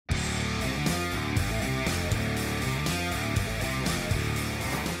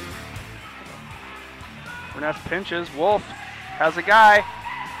Inverness pinches. Wolf has a guy.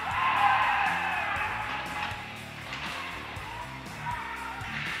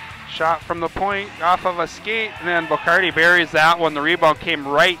 Shot from the point off of a skate, and then Boccardi buries that one. The rebound came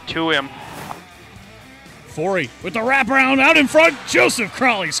right to him. Forey with the wraparound out in front. Joseph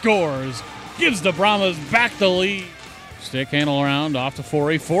Crowley scores. Gives the Brahmas back the lead. Stick handle around off to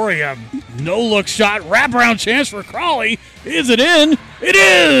Forey. Forey, a no-look shot. Wraparound chance for Crowley. Is it in? It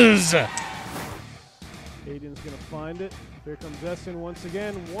is! Aidan's going to find it. Here comes Essen once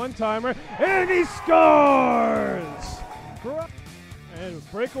again. One-timer, and he scores!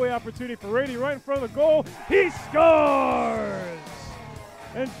 And breakaway opportunity for Raedy right in front of the goal. He scores!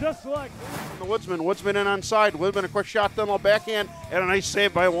 And just like the Woodsman in on side. Woodsman a quick shot, then a backhand, and a nice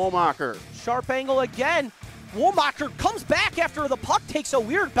save by Wohlmacher. Sharp angle again. Wohlmacher comes back after the puck takes a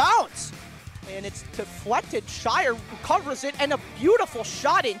weird bounce. And it's deflected. Shire recovers it, and a beautiful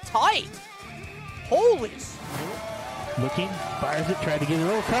shot in tight. Holy. Looking, fires it, tried to get it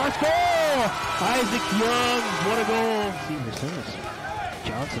over. Cross goal! Isaac Young, what a goal! Severson.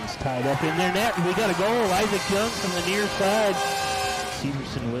 Johnson's tied up in their net. We got a goal. Isaac Young from the near side.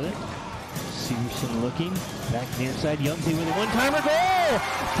 Severson with it. Severson looking. Back near side. Youngsy with a one-timer goal!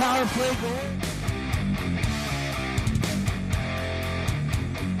 Power play goal.